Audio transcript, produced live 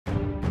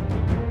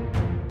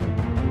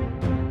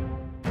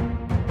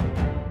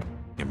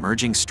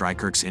emerging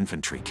StrykerX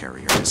infantry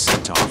carrier is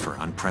set to offer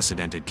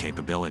unprecedented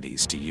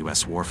capabilities to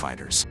U.S.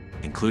 warfighters,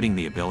 including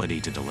the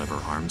ability to deliver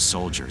armed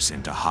soldiers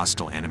into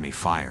hostile enemy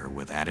fire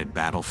with added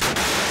battlefield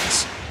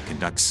awareness,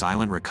 conduct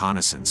silent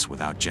reconnaissance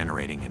without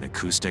generating an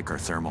acoustic or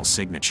thermal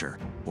signature,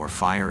 or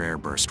fire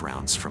airburst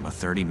rounds from a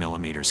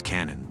 30mm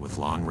cannon with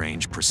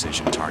long-range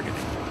precision targeting.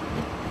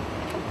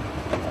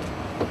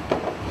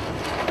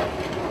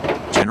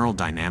 General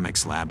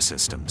Dynamics Lab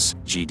Systems,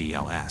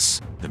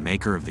 GDLS, the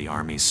maker of the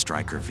Army's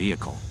Stryker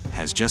vehicle,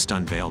 has just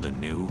unveiled a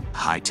new,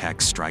 high-tech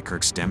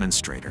StrykerX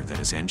demonstrator that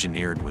is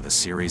engineered with a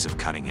series of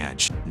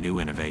cutting-edge, new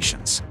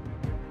innovations.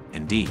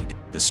 Indeed,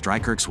 the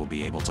StrykerX will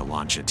be able to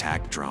launch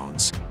attack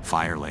drones,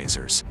 fire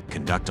lasers,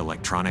 conduct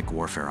electronic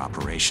warfare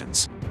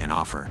operations, and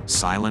offer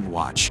silent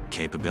watch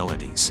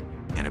capabilities,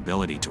 an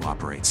ability to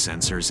operate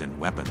sensors and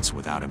weapons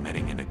without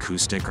emitting an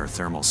acoustic or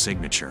thermal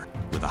signature,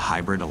 with a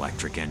hybrid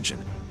electric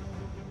engine.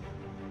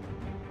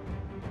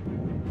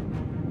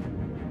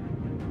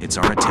 It's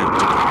our attempt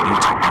to bring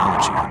new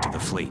technology onto the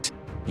fleet.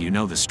 You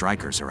know the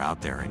Strykers are out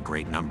there in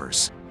great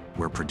numbers.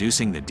 We're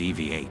producing the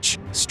DVH,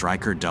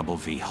 Stryker Double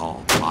V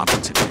hull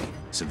model today,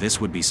 so this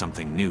would be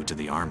something new to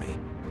the Army.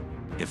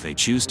 If they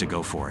choose to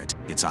go for it,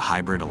 it's a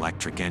hybrid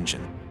electric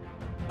engine.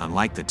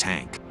 Unlike the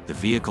tank, the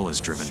vehicle is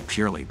driven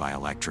purely by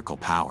electrical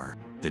power.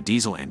 The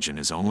diesel engine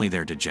is only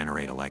there to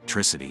generate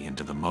electricity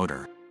into the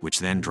motor, which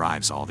then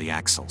drives all the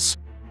axles.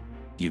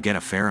 You get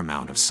a fair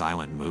amount of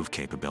silent move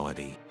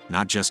capability,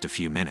 not just a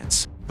few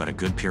minutes, but a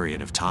good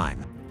period of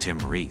time, Tim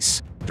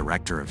Reese,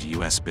 Director of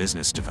U.S.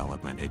 Business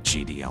Development at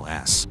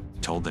GDLS,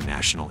 told the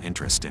National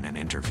Interest in an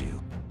interview.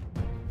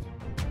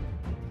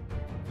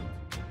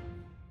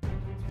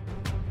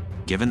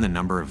 Given the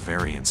number of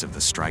variants of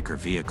the Stryker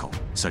vehicle,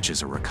 such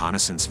as a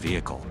reconnaissance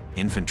vehicle,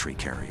 infantry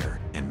carrier,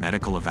 and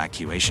medical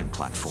evacuation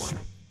platform,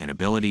 an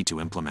ability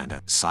to implement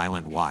a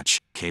silent watch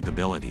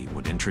capability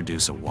would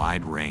introduce a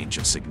wide range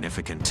of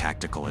significant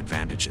tactical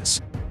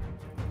advantages.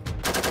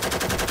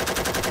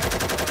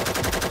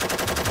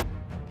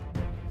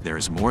 There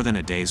is more than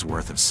a day's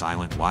worth of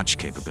silent watch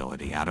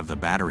capability out of the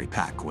battery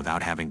pack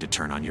without having to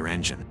turn on your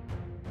engine.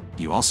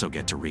 You also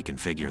get to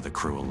reconfigure the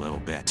crew a little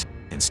bit,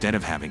 instead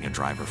of having a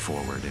driver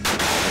forward and all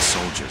the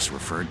soldiers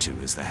referred to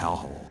as the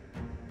hellhole.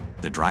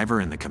 The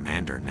driver and the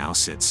commander now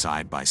sit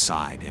side by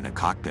side in a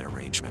cockpit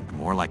arrangement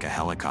more like a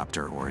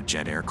helicopter or a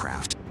jet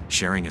aircraft,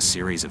 sharing a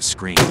series of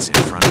screens in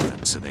front of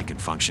them so they can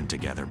function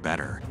together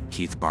better,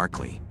 Keith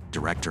Barkley,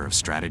 Director of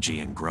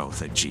Strategy and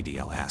Growth at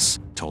GDLS,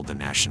 told the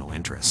National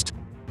Interest.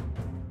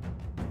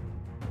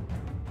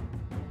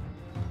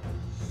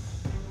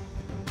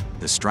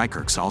 The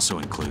StrykerX also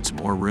includes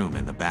more room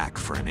in the back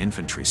for an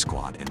infantry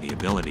squad and the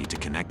ability to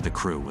connect the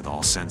crew with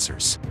all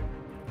sensors.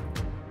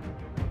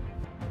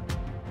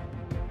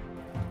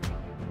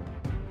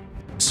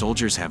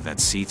 Soldiers have that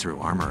see-through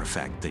armor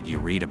effect that you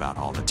read about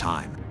all the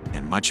time,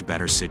 and much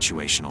better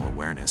situational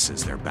awareness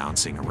as they're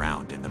bouncing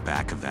around in the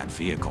back of that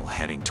vehicle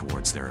heading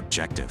towards their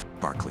objective,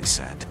 Barkley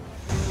said.